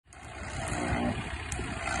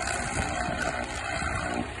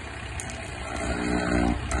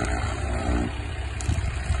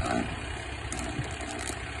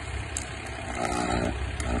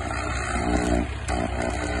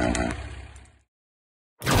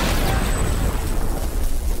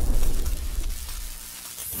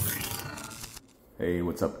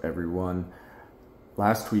what's up everyone?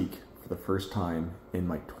 Last week, for the first time in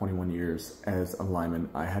my 21 years as a lineman,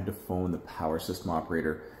 I had to phone the power system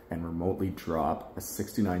operator and remotely drop a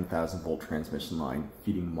 69,000 volt transmission line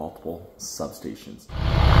feeding multiple substations.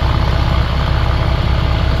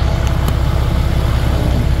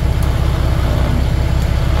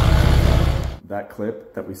 That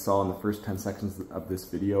clip that we saw in the first 10 seconds of this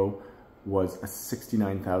video was a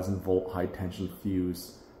 69,000 volt high tension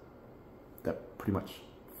fuse that pretty much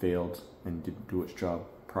failed and didn't do its job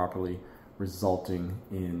properly, resulting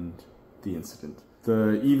in the incident.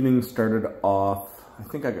 The evening started off, I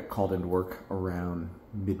think I got called into work around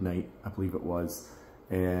midnight, I believe it was,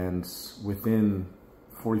 and within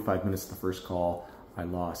 45 minutes of the first call, I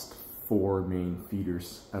lost 4 main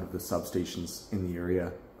feeders out of the substations in the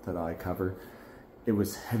area that I cover. It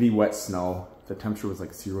was heavy, wet snow. The temperature was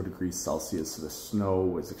like 0 degrees Celsius, so the snow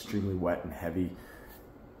was extremely wet and heavy.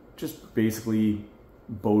 Just basically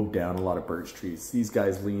bowed down a lot of birch trees. These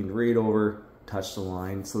guys leaned right over, touched the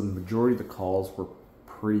line, so the majority of the calls were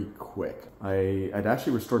pretty quick. I'd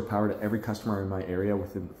actually restored power to every customer in my area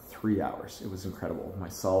within 3 hours. It was incredible.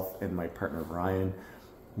 Myself and my partner Ryan,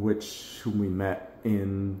 whom we met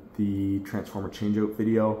in the transformer changeout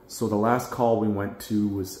video. So the last call we went to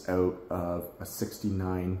was out of a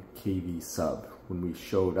 69 kV sub. When we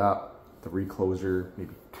showed up, the recloser,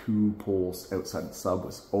 maybe 2 poles outside the sub,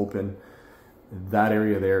 was open. That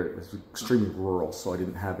area there was extremely rural, so I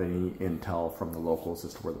didn't have any intel from the locals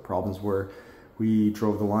as to where the problems were. We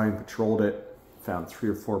drove the line, patrolled it, found 3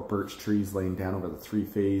 or 4 birch trees laying down over the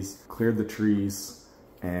 3-phase, cleared the trees,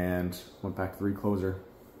 and went back to the recloser,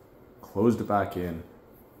 closed it back in,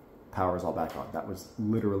 power's all back on. That was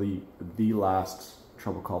literally the last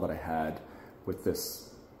trouble call that I had with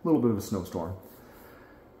this little bit of a snowstorm.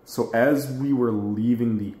 So as we were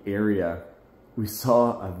leaving the area, we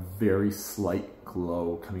saw a very slight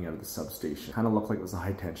glow coming out of the substation. Kind of looked like it was a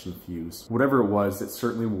high tension fuse. Whatever it was, it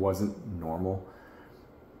certainly wasn't normal.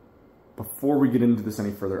 Before we get into this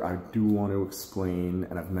any further, I do want to explain,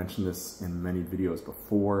 and I've mentioned this in many videos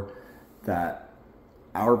before, that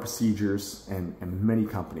our procedures and many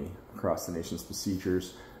companies across the nation's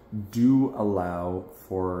procedures do allow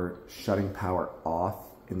for shutting power off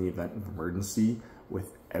in the event of emergency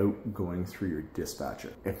without going through your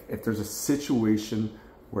dispatcher. If there's a situation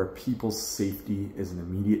where people's safety is an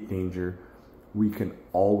immediate danger, we can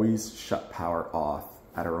always shut power off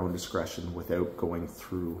at our own discretion without going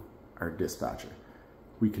through our dispatcher.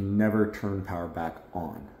 We can never turn power back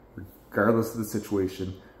on. Regardless of the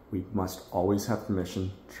situation, we must always have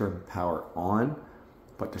permission to turn power on,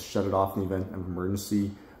 but to shut it off in the event of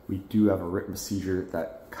emergency, we do have a written procedure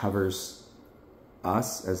that covers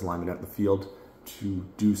us as linemen at the field to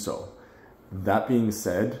do so. That being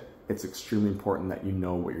said, it's extremely important that you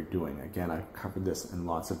know what you're doing. Again, I've covered this in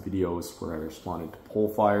lots of videos where I responded to pole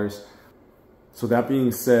fires. So that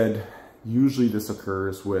being said, usually this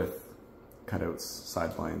occurs with cutouts,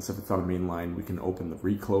 sidelines. If it's on a main line, we can open the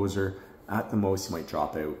recloser. At the most, you might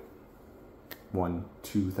drop out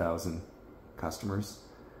 1,000-2,000 customers.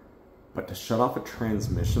 But to shut off a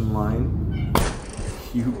transmission line,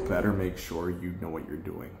 you better make sure you know what you're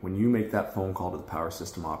doing. When you make that phone call to the power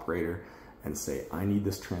system operator and say, I need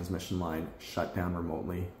this transmission line shut down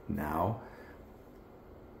remotely now,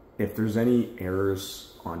 if there's any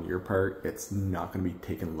errors on your part, it's not going to be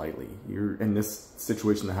taken lightly. You're in this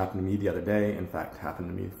situation that happened to me the other day. In fact, happened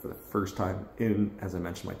to me for the first time in, as I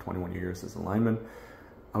mentioned, my 21 years as a lineman.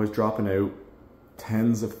 I was dropping out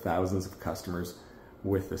tens of thousands of customers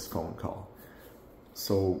with this phone call.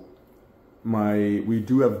 So we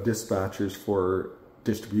do have dispatchers for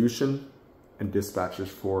distribution and dispatchers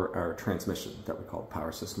for our transmission that we call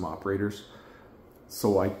power system operators.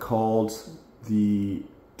 So I called the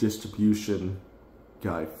distribution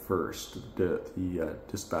guy first, the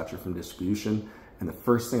dispatcher from distribution, and the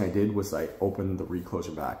first thing I did was I opened the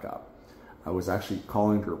recloser back up. I was actually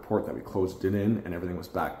calling to report that we closed it in and everything was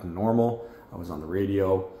back to normal. I was on the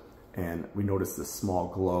radio and we noticed this small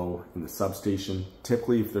glow in the substation.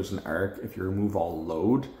 Typically, if there's an arc, if you remove all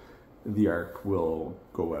load, the arc will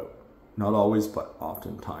go out. Not always, but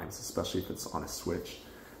oftentimes, especially if it's on a switch.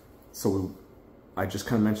 So I just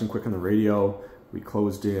kind of mentioned quick on the radio, we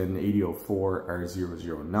closed in 8004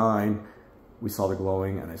 R009. We saw the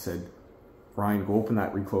glowing and I said, Ryan, go open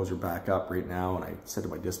that recloser back up right now. And I said to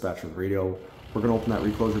my dispatcher on the radio, we're gonna open that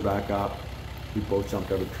recloser back up. We both jumped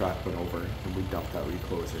out of the truck, went over, and we dumped that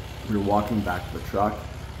recloser. We were walking back to the truck,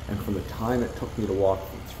 and from the time it took me to walk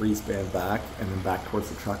from 3-span back and then back towards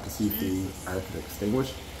the truck to see if the arc had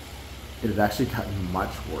extinguished, it had actually gotten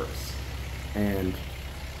much worse. And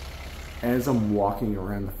as I'm walking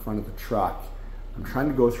around the front of the truck, I'm trying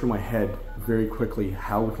to go through my head very quickly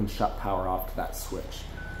how we can shut power off to that switch.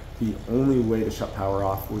 The only way to shut power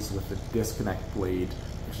off was with the disconnect blade,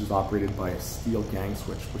 which is operated by a steel gang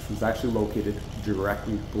switch, which was actually located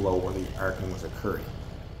directly below where the arcing was occurring.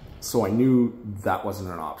 So I knew that wasn't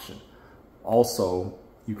an option. Also,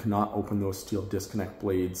 you cannot open those steel disconnect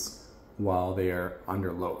blades while they are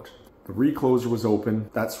under load. The recloser was open.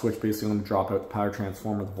 That switch basically going to drop out the power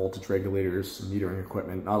transformer, the voltage regulators, metering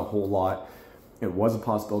equipment, not a whole lot. It was a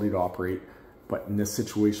possibility to operate, but in this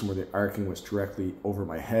situation where the arcing was directly over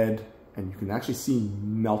my head, and you can actually see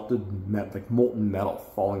molten metal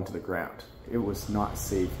falling to the ground. It was not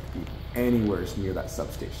safe to be anywhere near that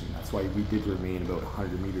substation. That's why we did remain about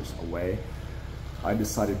 100 meters away. I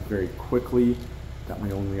decided very quickly that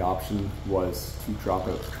my only option was to drop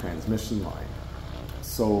out the transmission line.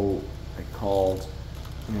 So I called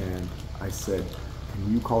and I said,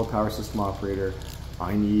 can you call the power system operator?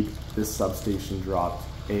 I need this substation dropped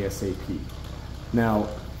ASAP. Now,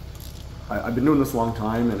 I've been doing this a long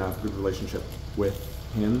time and I have a good relationship with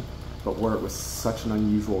him, but where it was such an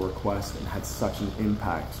unusual request and had such an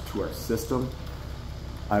impact to our system,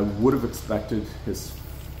 I would have expected his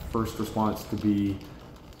first response to be,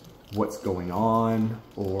 what's going on,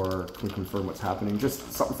 or can we confirm what's happening?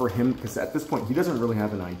 Just something for him, because at this point, he doesn't really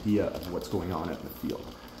have an idea of what's going on in the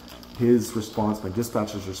field. His response, my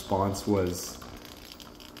dispatcher's response was,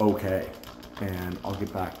 okay, and I'll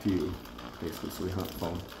get back to you, basically, so we hung up the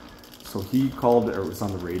phone. So he called, or it was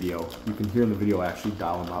on the radio. You can hear in the video I actually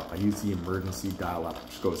dial him up. I use the emergency dial up,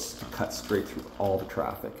 which goes to cut straight through all the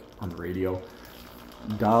traffic on the radio.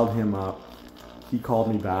 Dialed him up. He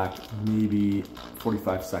called me back maybe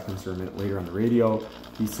 45 seconds or a minute later on the radio.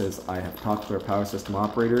 He says, I have talked to our power system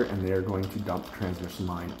operator and they are going to dump the transmission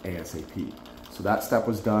line ASAP. So that step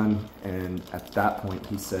was done, and at that point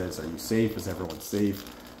he says, are you safe? Is everyone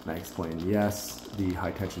safe? And I explained, yes, the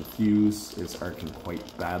high tension fuse is arcing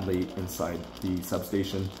quite badly inside the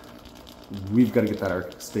substation. We've got to get that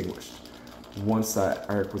arc extinguished. Once that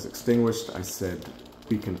arc was extinguished, I said,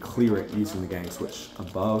 we can clear it using the gang switch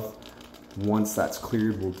above. Once that's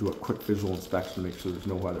cleared, we'll do a quick visual inspection to make sure there's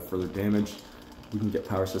no other further damage. We can get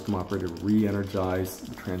power system operator re-energize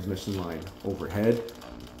the transmission line overhead,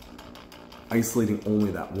 isolating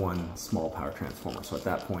only that one small power transformer. So at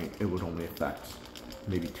that point, it would only affect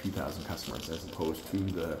maybe 2,000 customers as opposed to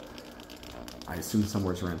the, I assume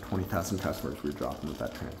somewhere around 20,000 customers we were dropping with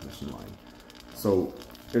that transmission line. So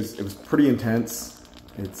it was pretty intense.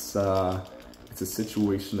 It's a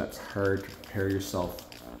situation that's hard to prepare yourself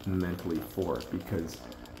mentally for, because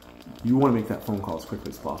you want to make that phone call as quickly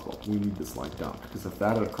as possible. We need this line dumped, because if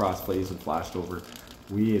that had cross phase and flashed over,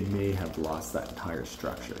 we may have lost that entire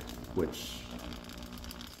structure, which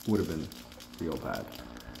would have been real bad.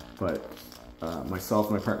 But myself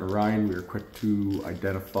and my partner Ryan, we were quick to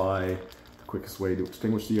identify the quickest way to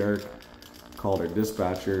extinguish the arc, called our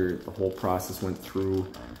dispatcher, the whole process went through.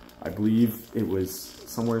 I believe it was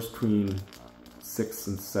somewhere between 6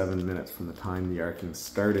 and 7 minutes from the time the arcing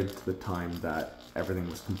started to the time that everything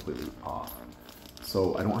was completely off.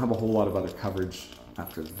 So I don't have a whole lot of other coverage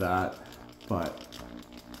after that, but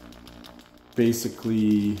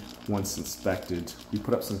basically once inspected, we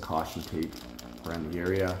put up some caution tape around the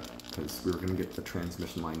area because we were going to get the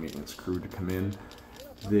transmission line maintenance crew to come in.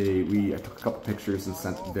 I took a couple pictures and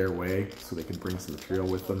sent it their way so they could bring some material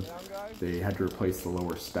with them. They had to replace the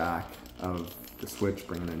lower stack of the switch,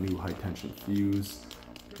 bring in a new high tension fuse,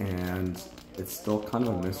 and it's still kind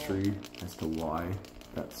of a mystery as to why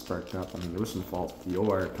that sparked up. I mean, there was some faults. The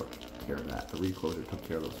OR took care of that. The recloser took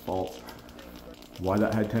care of those faults. Why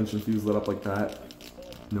that high tension fuse lit up like that,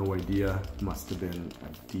 no idea. Must have been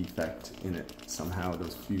a defect in it. Somehow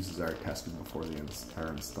those fuses are tested before they are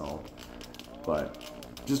installed. But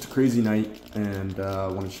just a crazy night, and I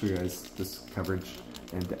want to show you guys this coverage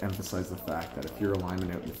and to emphasize the fact that if you're a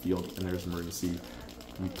lineman out in the field and there's an emergency,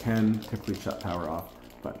 you can typically shut power off,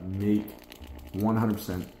 but make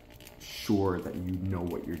 100% sure that you know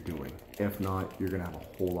what you're doing. If not, you're going to have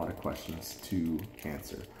a whole lot of questions to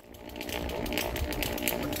answer.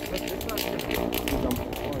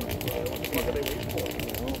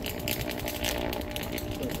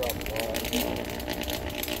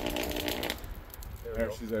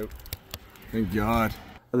 There, she's out. Thank God.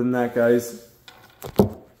 Other than that, guys,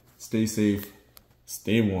 stay safe,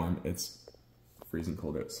 stay warm. It's freezing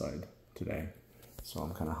cold outside today, so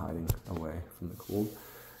I'm kind of hiding away from the cold,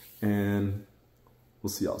 and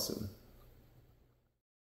we'll see y'all soon.